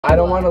I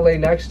don't want to lay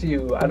next to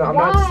you. I'm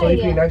not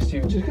sleeping next to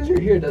you. Just because you're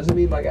here doesn't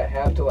mean like I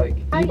have to like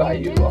be by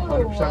you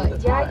 100% of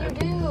the time.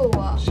 Yeah, you do.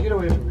 Just get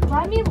away from me.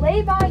 Let me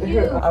lay by you.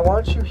 Here, I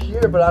want you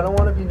here, but I don't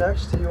want to be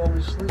next to you when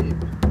we sleep.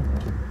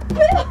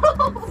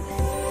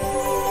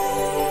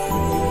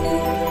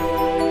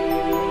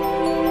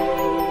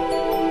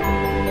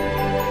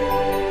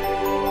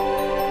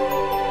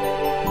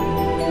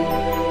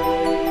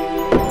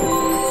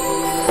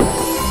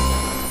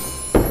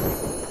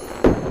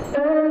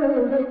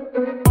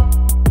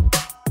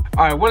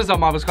 Alright, what is up,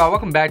 Marble Squad?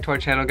 Welcome back to our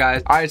channel,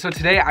 guys. Alright, so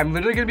today I'm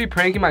literally gonna be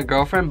pranking my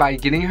girlfriend by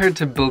getting her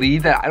to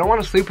believe that I don't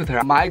want to sleep with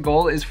her. My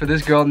goal is for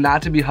this girl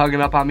not to be hugging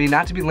up on me,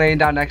 not to be laying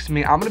down next to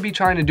me. I'm gonna be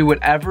trying to do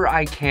whatever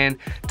I can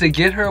to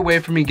get her away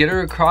from me, get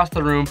her across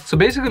the room. So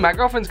basically, my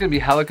girlfriend's gonna be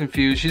hella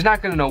confused. She's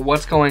not gonna know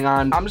what's going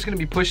on. I'm just gonna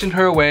be pushing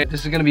her away.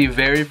 This is gonna be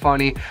very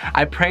funny.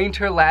 I pranked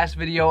her last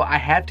video. I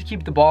had to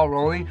keep the ball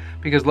rolling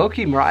because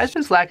low-key, Mariah's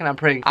been slacking on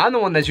pranks. I'm the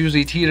one that's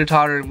usually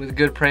teeter-tottering with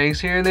good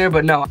pranks here and there,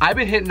 but no, I've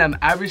been hitting them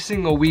every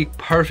single week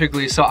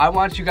perfectly. So I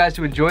want you guys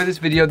to enjoy this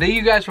video. Thank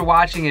you guys for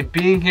watching and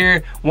being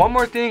here. One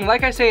more thing,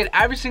 like I say in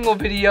every single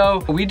video,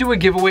 we do a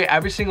giveaway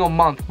every single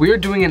month. We are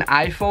doing an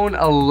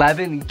iPhone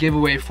 11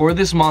 giveaway for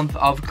this month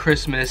of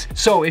Christmas.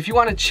 So if you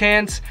want a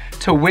chance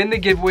to win the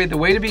giveaway, the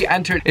way to be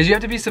entered is you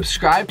have to be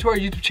subscribed to our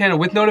YouTube channel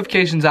with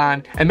notifications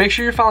on, and make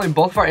sure you're following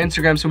both of our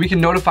Instagrams so we can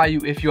notify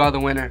you if you are the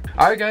winner.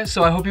 Alright guys,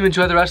 so I hope you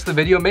enjoy the rest of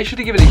the video. Make sure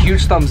to give it a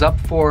huge thumbs up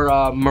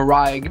for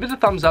Mariah. Give it a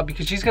thumbs up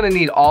because she's gonna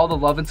need all the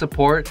love and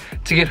support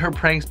to get her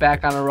pranks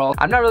back on a roll.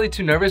 I'm not really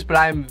too nervous, but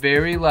I'm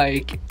very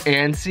like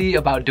antsy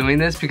about doing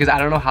this because I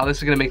don't know how this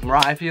is gonna make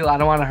Mariah feel. I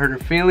don't want to hurt her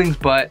feelings,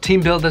 but Team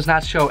Bill does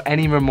not show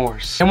any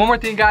remorse. And one more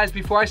thing, guys,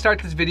 before I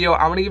start this video,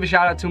 I want to give a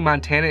shout out to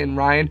Montana and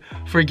Ryan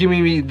for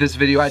giving me this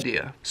video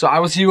idea. So I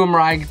will see you when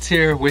Mariah gets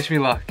here. Wish me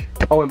luck.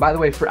 Oh, and by the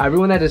way, for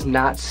everyone that has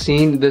not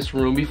seen this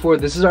room before,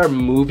 this is our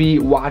movie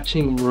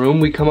watching room.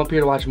 We come up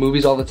here to watch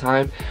movies all the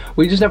time.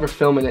 We just never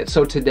film in it.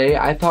 So today,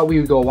 I thought we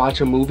would go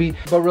watch a movie,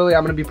 but really,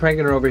 I'm gonna be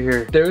pranking her over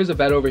here. There is a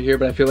bed over here,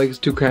 but I feel like it's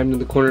too crammed in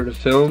the corner to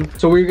film.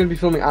 So we're gonna be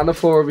filming on the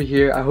floor over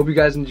here. I hope you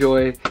guys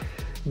enjoy.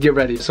 Get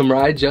ready. So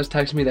Mariah just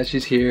texted me that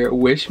she's here.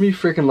 Wish me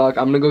freaking luck.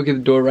 I'm gonna go get the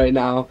door right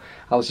now.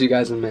 I'll see you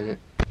guys in a minute.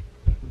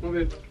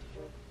 Okay.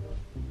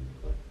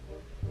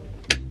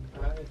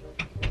 Hi.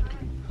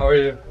 How are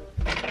you?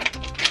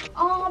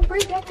 Oh, Brie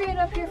decorated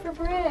up here for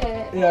Brit.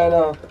 Yeah, I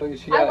know.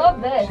 I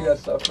love this. She got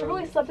stuff.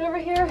 Remember we slept over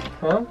here?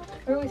 Huh?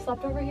 Remember we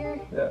slept over here?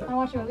 Yeah. Wanna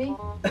watch a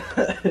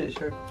movie?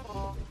 Sure.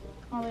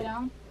 Wanna lay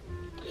down?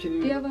 Do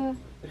you have a...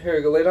 Here,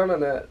 go lay down on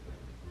that.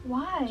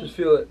 Why? Just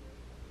feel it.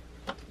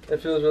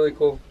 It feels really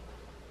cool.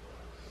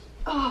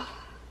 Oh.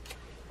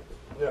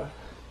 Yeah.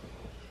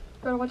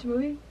 Wanna watch a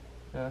movie?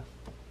 Yeah.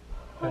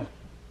 Hey.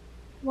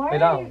 Why lay are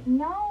down. you...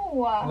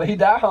 No. Lay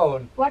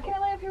down. Why can't I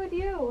lay up here with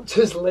you?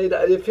 Just lay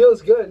down. It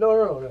feels good.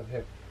 No.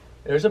 Here.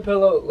 There's a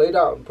pillow. Lay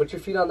down. Put your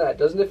feet on that.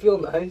 Doesn't it feel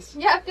nice?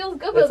 Yeah, it feels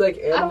good. It's like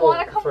animal I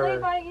want to come fur. lay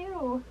by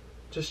you.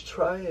 Just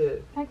try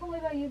it. Can I come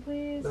lay by you,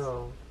 please?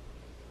 No.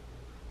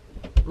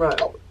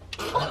 Right.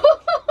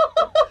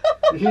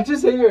 Did you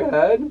just hit your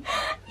head?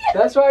 Yes.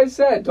 That's why I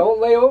said don't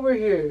lay over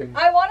here.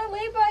 I want to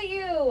lay by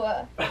you.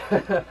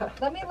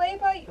 Let me lay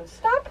by you.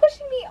 Stop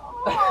pushing me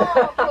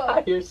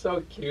off. You're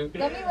so cute.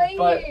 Let me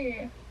lay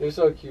here. You're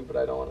so cute, but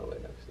I don't want to lay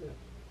next to you.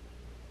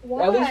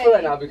 Why? At least for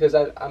right now, because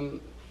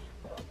I'm...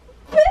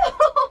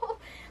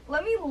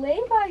 Let me lay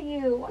by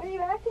you. Why are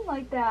you acting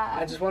like that?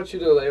 I just want you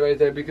to lay right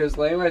there, because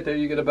laying right there,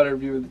 you get a better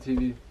view of the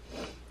TV.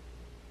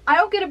 I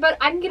don't get a better...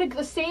 I can get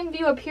the same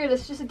view up here.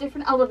 That's just a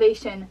different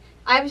elevation.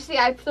 Obviously,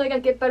 I feel like I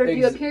get better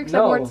view up here because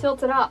I'm more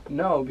tilted up.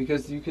 No,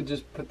 because you could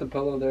just put the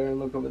pillow there and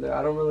look over there.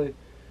 I don't really...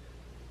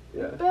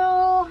 Yeah.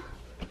 Bill,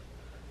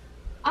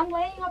 I'm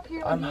laying up here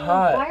with I'm you.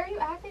 hot. Why are you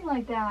acting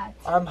like that?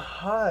 I'm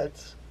hot.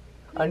 Please.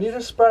 I need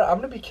to spread. I'm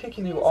going to be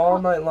kicking you all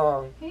night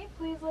long. Can you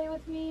please lay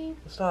with me?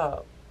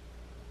 Stop.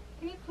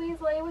 Can you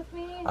please lay with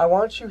me? I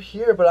want you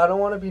here, but I don't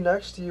want to be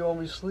next to you when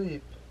we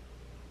sleep.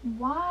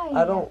 Why?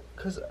 I don't,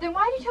 cause... Then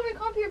why did you tell me to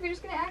come up here if you're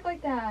just going to act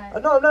like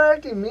that? No, I'm not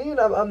acting mean.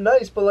 I'm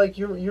nice, but, like,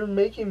 you're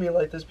making me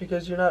like this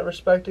because you're not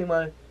respecting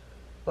my,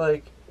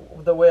 like,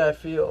 the way I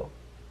feel.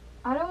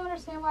 I don't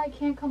understand why I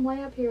can't come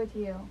lay up here with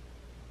you.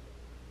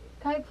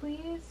 Can I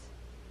please?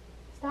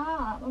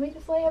 Stop. Let me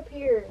just lay up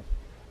here.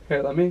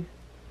 Here, let me.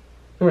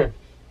 Come here.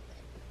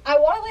 I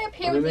want to lay up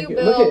here with you,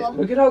 Bill.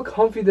 Look at how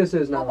comfy this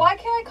is now. But why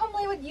can't I come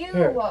lay with you?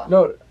 Here.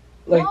 No,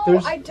 like no,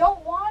 there's... I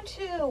don't want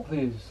to.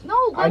 Please. No,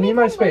 I need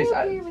my space.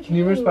 Can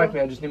you respect me?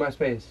 I just need my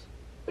space.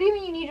 What do you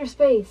mean you need your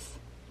space?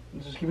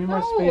 Just give me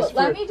my space.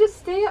 Let me just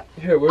stay up.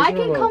 Here, where's the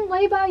remote? I can come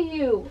lay by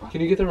you.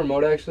 Can you get the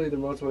remote, actually? The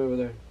remote's way over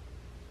there.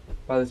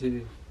 By the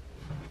TV.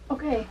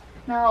 Okay,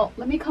 now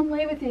let me come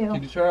lay with you.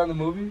 Can you turn on the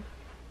movie?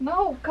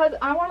 No, because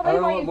I want to lay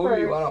by you first. I don't know what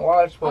movie you want to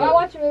watch. I'm not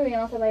watching a movie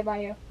unless I lay by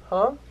you.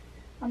 Huh?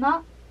 I'm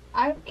not.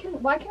 Why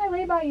can't I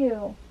lay by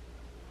you?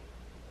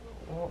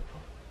 Well,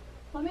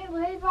 let me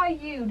lay by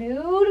you,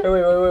 dude.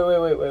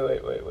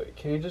 Wait.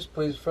 Can you just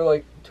please, for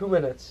like 2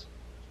 minutes,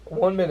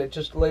 1 minute,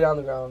 just lay on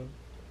the ground,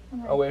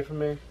 away from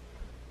me?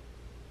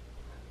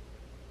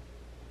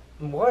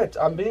 What?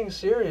 I'm being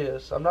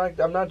serious. I'm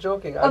not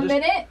joking. A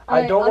minute?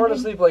 I don't want to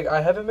sleep. Like, I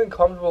haven't been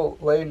comfortable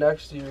laying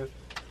next to you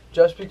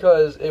just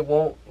because it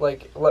won't,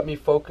 like, let me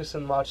focus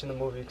in watching the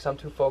movie because I'm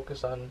too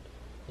focused on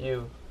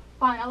you.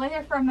 Fine, I'll lay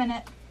there for a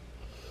minute.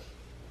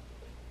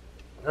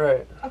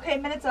 Alright. Okay,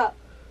 minute's up.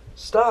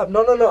 Stop.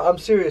 No. I'm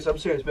serious,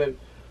 babe.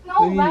 No,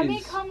 Please. let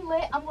me come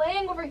I'm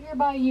laying over here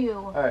by you.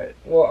 Alright,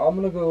 well, I'm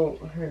gonna go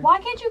here. Why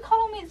can't you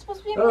cuddle me? It's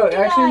supposed to be a No, movie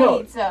actually,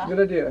 night. no. Good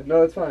idea.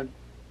 No, it's fine.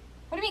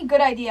 What do you mean,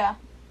 good idea?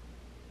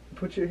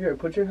 Put your head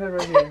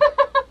right here.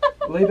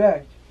 Lay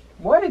back.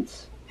 What? Are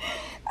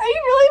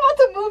you really about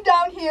to move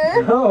down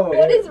here? No.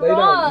 What is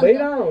wrong?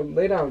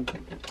 Lay down.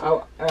 I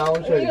want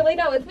to show you. Are you gonna lay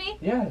down with me?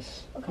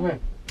 Yes. Okay. Come here.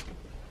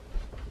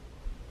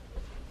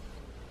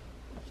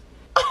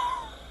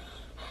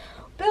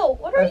 Bill,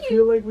 what are you? I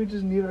feel like we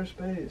just need our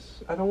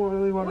space. I don't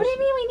really want to. What do you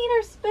mean we need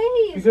our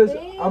space? Because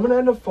babe? I'm gonna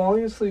end up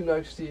falling asleep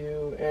next to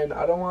you, and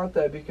I don't want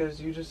that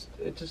because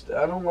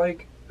I don't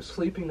like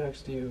sleeping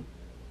next to you.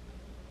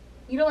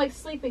 You don't like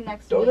sleeping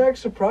next to me? Don't act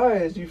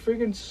surprised. You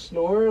freaking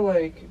snore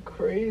like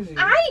crazy.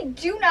 I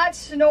do not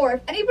snore.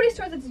 If anybody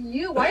snores, it's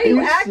you. Why are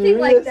you acting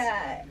serious? Like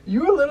that?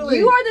 You are literally.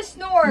 You are the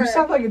snorer. You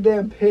sound like a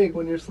damn pig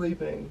when you're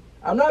sleeping.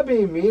 I'm not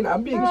being mean.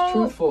 I'm being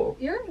truthful.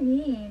 You're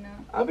mean.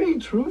 I'm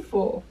being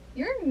truthful.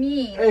 You're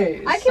mean.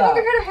 Hey, I came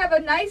over here to have a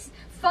nice,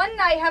 fun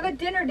night, have a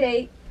dinner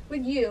date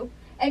with you,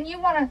 and you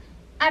wanna.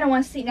 I don't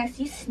want to sleep next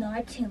to you. You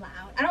snore too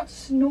loud. I don't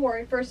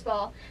snore, first of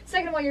all.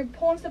 Second of all, you're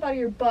pulling stuff out of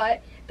your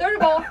butt. Third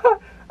of all,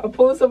 I'm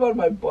pulling stuff out of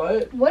my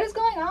butt. What is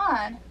going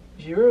on?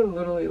 You're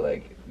literally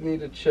like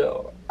need to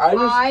chill.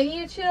 I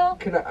need to chill.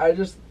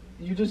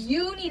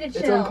 You need to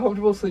chill. It's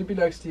uncomfortable sleeping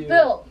next to you.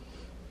 Bill,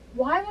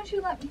 why won't you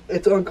let me?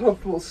 It's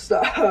uncomfortable.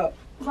 Stop.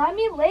 Let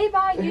me lay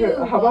by you.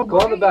 Here, how about go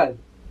on the bed?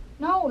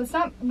 No, it's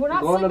not. We're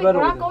not sleeping. We're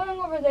not going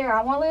over there.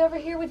 I want to lay over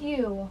here with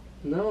you.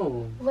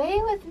 No. Lay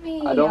with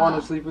me. I don't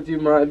want to sleep with you,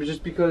 Mariah,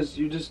 just because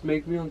you just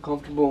make me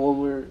uncomfortable when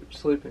we're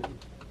sleeping.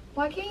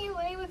 Why can't you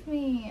lay with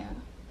me?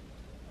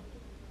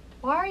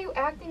 Why are you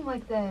acting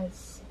like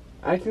this?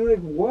 Acting like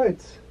what?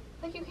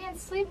 Like you can't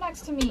sleep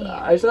next to me.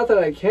 It's not that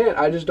I can't.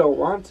 I just don't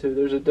want to.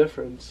 There's a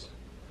difference.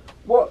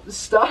 Well,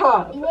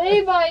 stop.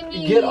 Lay by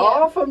me. Get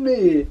off of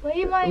me.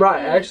 Lay by me.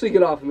 Right, actually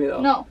get off of me, though.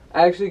 No.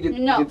 Actually get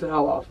the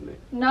hell off of me.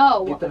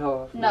 No. Get the hell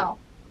off of me. No.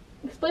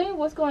 Explain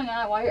what's going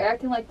on, why you're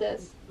acting like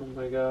this. Oh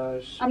my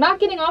gosh. I'm not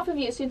getting off of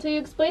you, so until you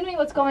explain to me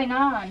what's going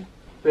on.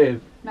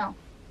 Babe. No.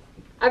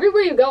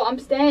 Everywhere you go, I'm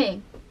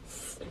staying.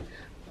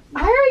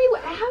 Why are you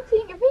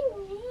acting? You're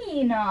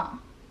being mean.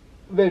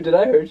 Babe, did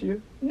I hurt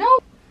you? No.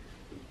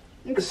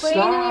 Explain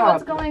to me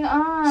what's going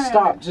on.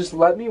 Stop. Just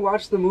let me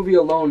watch the movie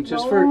alone.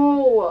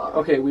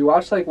 Okay, we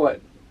watched like,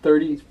 what,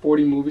 30,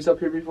 40 movies up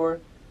here before?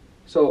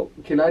 So,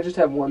 can I just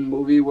have one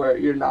movie where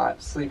you're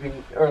not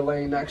sleeping or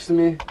laying next to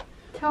me?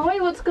 Tell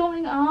me what's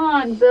going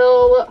on,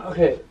 Bill.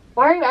 Okay.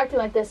 Why are you acting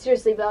like this?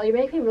 Seriously, Bill, you're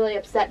making me really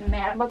upset and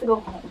mad. I'm about to go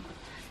home.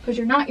 Because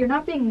you're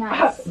not being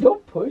nice.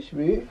 Don't push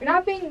me. You're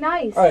not being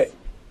nice. Alright.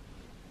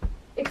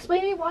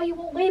 Explain to me why you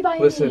won't lay by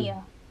me.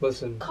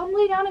 Listen. Come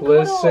lay down and cuddle.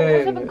 Let's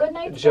have a good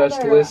night together.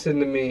 Just listen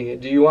to me.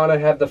 Do you want to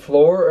have the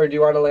floor or do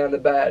you want to lay on the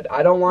bed?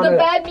 I don't want to. The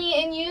bed,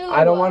 me and you.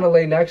 I don't want to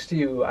lay next to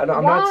you. I'm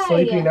not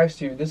sleeping next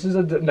to you. This is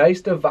a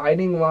nice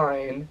dividing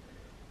line.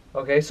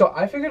 Okay, so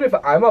I figured if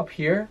I'm up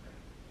here,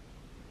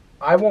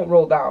 I won't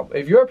roll down.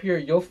 If you're up here,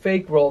 you'll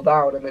fake roll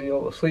down and then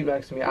you'll sleep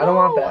next to me. I don't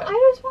want that.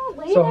 I just want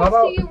to lay next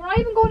to you. We're not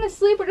even going to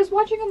sleep. We're just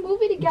watching a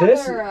movie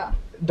together.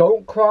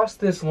 Don't cross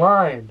this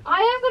line. I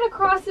am going to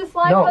cross this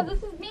line because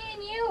this is me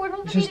and you. We're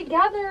supposed to be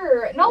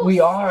together. No, we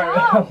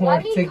are.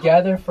 We're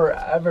together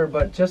forever,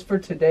 but just for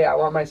today, I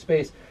want my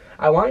space.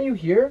 I want you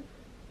here,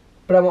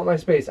 but I want my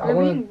space. You're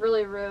being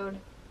really rude.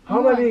 How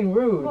am I being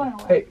rude?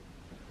 Hey,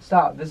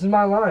 stop. This is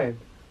my line.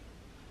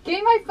 Give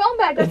me my phone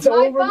back. That's my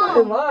phone. It's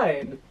over my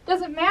line.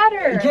 Doesn't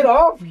matter. Get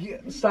off.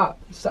 Stop.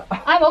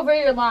 I'm over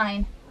your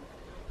line.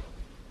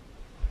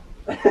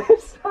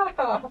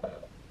 Stop.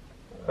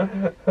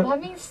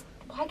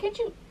 Why can't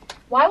you?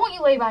 Why won't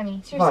you lay by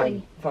me?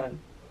 Seriously. Fine.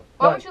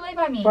 Why won't you lay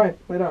by me? Fine.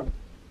 Lay down.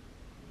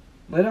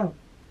 Lay down.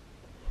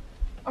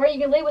 Alright,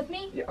 you can lay with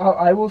me? Yeah,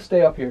 I will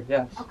stay up here.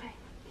 Yes. Okay.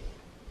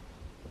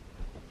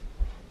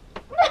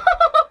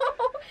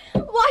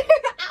 Why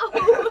are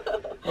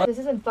you? This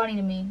isn't funny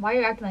to me. Why are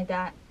you acting like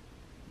that?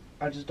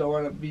 I just don't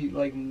want to be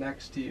like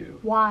next to you.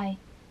 Why?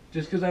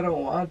 Just because I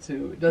don't want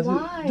to. Doesn't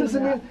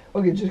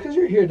mean just because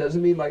you're here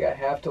doesn't mean like I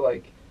have to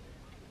like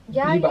be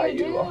by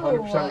you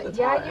 100% of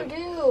the time. Yeah, you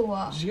do.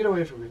 Just get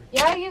away from me.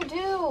 Yeah, you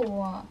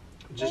do.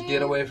 Just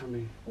get away from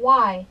me.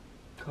 Why?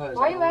 Because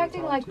why are you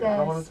acting like this? I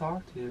don't want to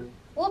talk to you.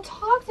 Well,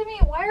 talk to me.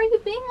 Why are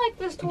you being like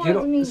this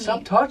towards me?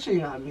 Stop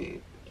touching on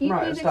me. Can you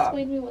please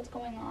explain to me what's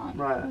going on?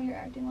 Right. Why you're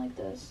acting like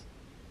this?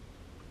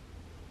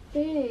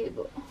 Babe.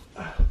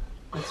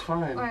 It's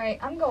fine. Alright,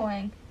 I'm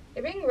going.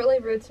 You're being really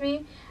rude to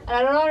me, and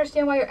I don't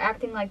understand why you're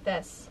acting like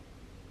this.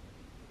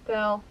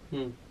 Bill.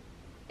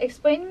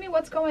 Explain to me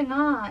what's going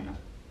on.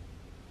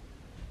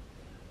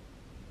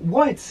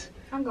 What?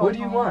 I'm going What do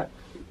you want?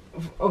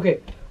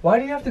 Okay, why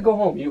do you have to go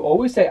home? You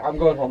always say, I'm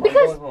going home.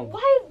 Because I'm going home.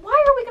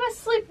 why are we going to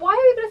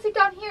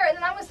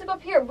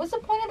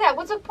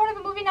the point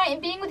of a movie night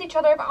and being with each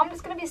other if I'm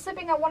just gonna be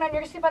sleeping on one and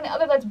you're gonna sleep on the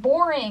other? That's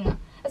boring.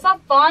 It's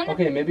not fun.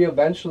 Okay, maybe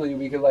eventually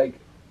we could like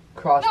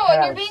cross paths. No,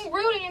 and you're being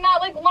rude and you're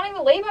not like wanting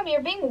to lay by me.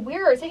 You're being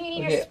weird. Saying you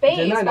need your space.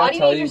 Didn't I Why not do you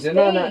tell need you? your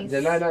space?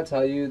 Didn't I not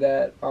tell you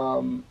that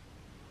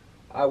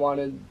I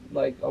wanted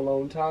like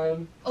alone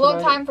time?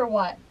 Alone time for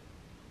what?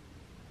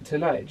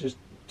 Tonight, just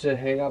to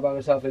hang out by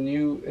myself, and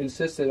you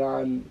insisted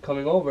on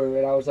coming over,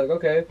 and I was like,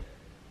 okay,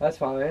 that's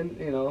fine,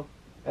 you know.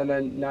 And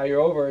then now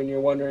you're over, and you're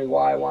wondering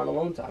why I want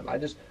alone time.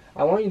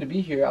 I want you to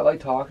be here. I like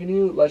talking to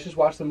you. Let's just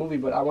watch the movie,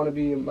 but I want to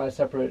be in my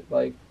separate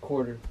like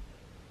quarter.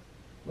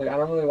 Like I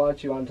don't really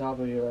want you on top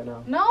of you right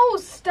now. No,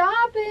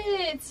 stop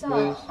it!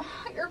 Please.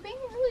 You're being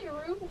really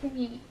rude to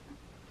me.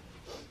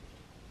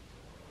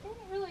 You're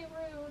being really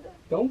rude.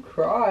 Don't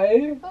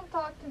cry. Don't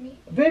talk to me.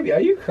 Baby,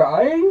 are you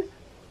crying?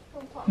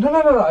 Don't talk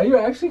No. Are you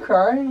actually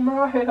crying,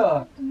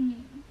 Mariah? to me.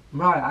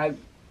 Mariah,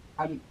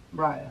 I'm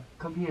Mariah.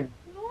 Come here.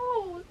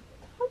 No,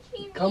 stop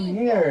touching me. Come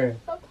here.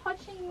 Stop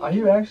touching me. Are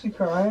you actually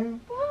crying?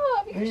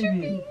 Stop, because you're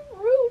Baby. being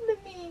rude to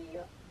me.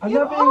 I'm Get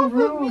not being off of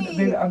rude. me.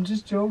 Baby, I'm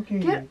just joking.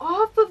 Get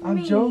off of me.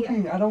 I'm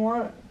joking. I don't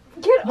want.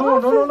 Get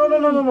off of me.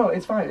 No.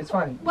 It's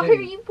fine. Why Baby.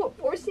 are you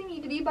forcing me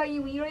to be by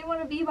you when you don't even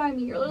want to be by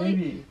me? You're literally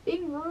Baby.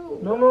 being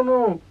rude.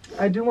 No.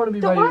 I do want to be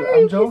Then by why you. are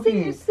I'm you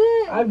joking. kissing?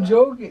 You're sick. I'm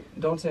joking.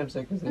 Don't say I'm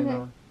sick because Okay.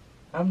 know.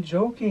 I'm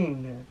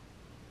joking.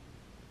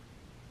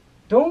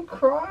 Don't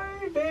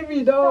cry,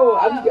 baby. No,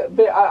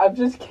 I'm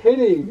just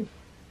kidding.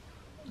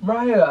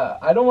 Mariah,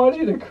 I don't want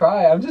you to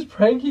cry. I'm just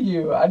pranking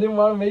you. I didn't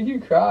want to make you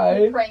cry.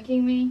 You're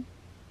pranking me.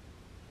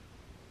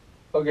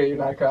 Okay, you're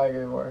not crying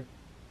anymore.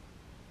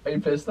 Are you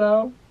pissed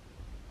now?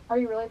 Are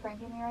you really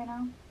pranking me right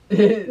now?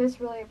 Is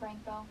this really a prank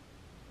though?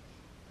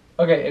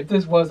 Okay, if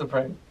this was a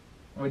prank,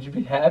 would you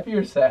be happy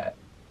or sad?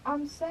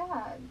 I'm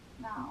sad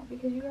now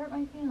because you hurt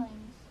my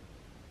feelings.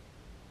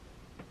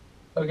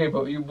 Okay,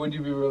 but would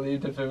you be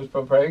relieved if it was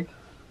a prank?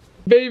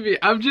 Baby,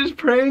 I'm just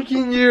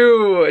pranking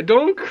you.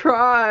 Don't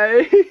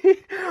cry.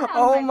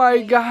 Oh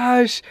my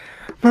gosh.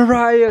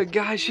 Mariah,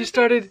 guys, she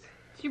started...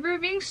 You were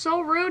being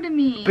so rude to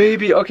me.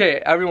 Baby,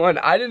 okay, everyone,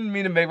 I didn't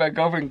mean to make my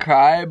girlfriend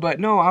cry, but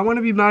no, I want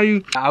to be by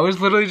you. I was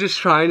literally just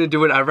trying to do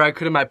whatever I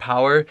could in my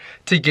power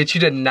to get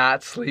you to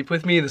not sleep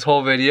with me this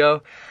whole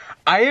video.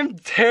 I am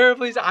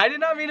terribly... I did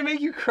not mean to make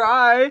you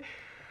cry.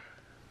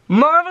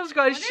 Marvelous,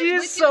 guys, she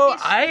is so...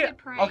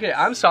 Okay,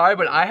 I'm sorry,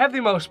 but I have the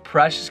most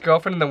precious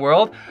girlfriend in the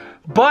world,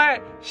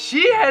 but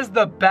she has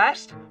the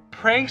best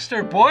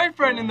prankster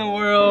boyfriend in the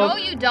world. No,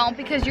 you don't,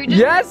 because you're just...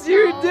 Yes,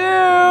 you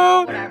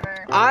do.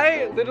 Whatever.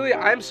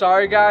 I'm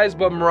sorry, guys,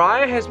 but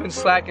Mariah has been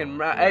slacking.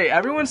 Hey,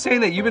 everyone's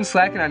saying that you've been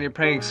slacking on your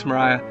pranks,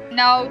 Mariah.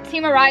 No,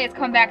 Team Mariah is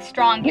coming back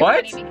strong. Get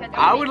What? ready because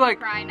I would like...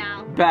 cry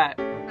now. Bet.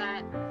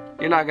 Bet.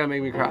 You're not gonna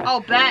make me cry. Oh,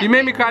 bet. You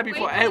made me cry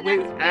before. Wait, Hey,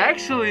 wait,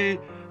 actually,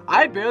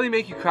 I barely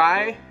make you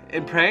cry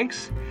in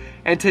pranks.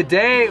 And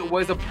today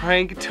was a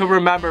prank to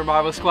remember,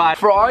 Marvel Squad.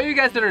 For all you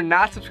guys that are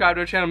not subscribed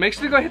to our channel, make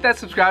sure to go hit that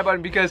subscribe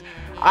button because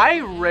I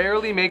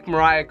rarely make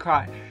Mariah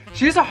cry.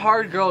 She's a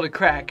hard girl to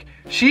crack.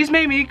 She's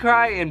made me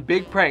cry in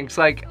big pranks.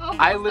 Like, Oh,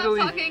 I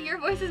literally... Stop talking. Your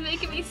voice is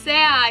making me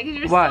sad because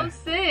you're What? so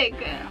sick.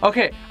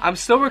 Okay, I'm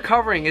still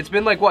recovering. It's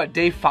been like, what,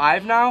 day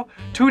 5 now?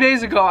 2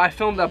 days ago, I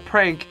filmed a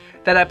prank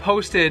that I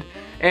posted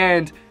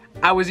and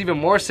I was even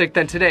more sick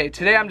than today.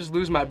 Today, I'm just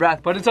losing my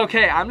breath, but it's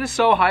okay. I'm just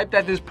so hyped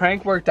that this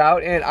prank worked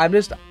out, and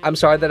I'm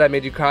sorry that I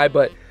made you cry,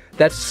 but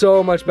that's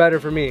so much better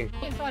for me.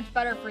 It's so much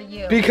better for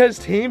you. Because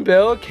Team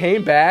Bill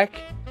came back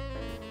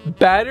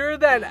better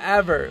than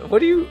ever. What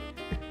do you...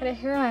 I had a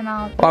hair in my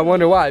mouth. Oh, I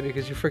wonder why,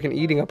 because you're freaking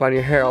eating up on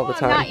your hair all the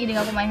time. I'm not eating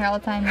up on my hair all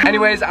the time.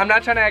 Anyways, I'm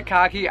not trying to act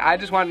cocky. I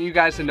just want you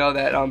guys to know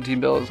that Team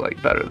Bill is like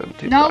better than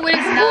Team No, Mariah. it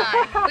is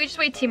not. We just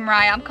wait, Team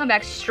Mariah. I'm coming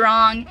back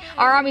strong.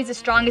 Our army's the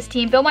strongest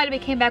team. Bill might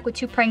have came back with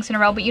 2 pranks in a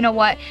row, but you know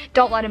what?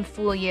 Don't let him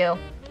fool you.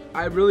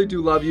 I really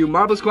do love you.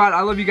 Marble Squad,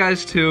 I love you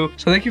guys too.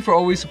 So thank you for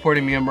always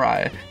supporting me and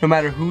Mariah, no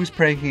matter who's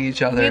pranking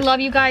each other. We love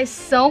you guys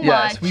so much.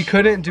 Yes, we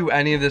couldn't do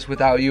any of this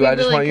without you. I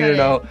just want you to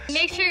know.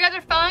 Make sure you guys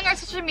are following our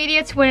social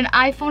media to win an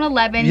iPhone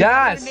 11. Yes. You're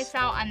not gonna miss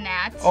out on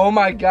that. Oh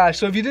my gosh.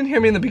 So if you didn't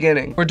hear me in the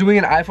beginning, we're doing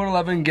an iPhone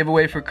 11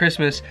 giveaway for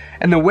Christmas.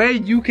 And the way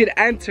you could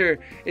enter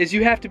is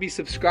you have to be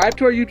subscribed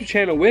to our YouTube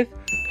channel with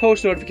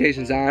post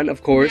notifications on,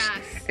 of course.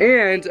 Yes.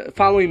 And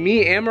following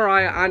me and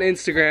Mariah on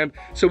Instagram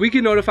so we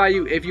can notify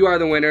you if you are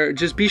the winner.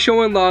 Just be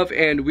showing love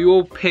and we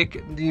will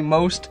pick the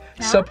most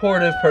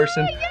supportive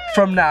person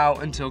from now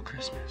until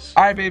Christmas.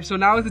 All right, babe, so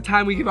now is the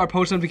time we give our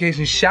post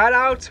notifications. Shout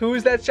outs. Who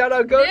is that shout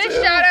out go to?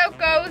 This shout out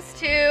goes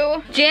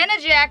to Jana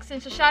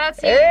Jackson. So shout out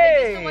to you.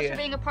 Hey. Thank you so much for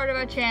being a part of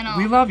our channel.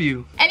 We love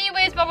you.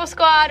 Anyways, Bubble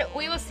Squad,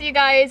 we will see you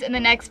guys in the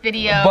next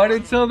video. But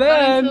until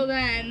then, But until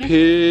then.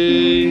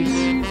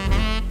 peace.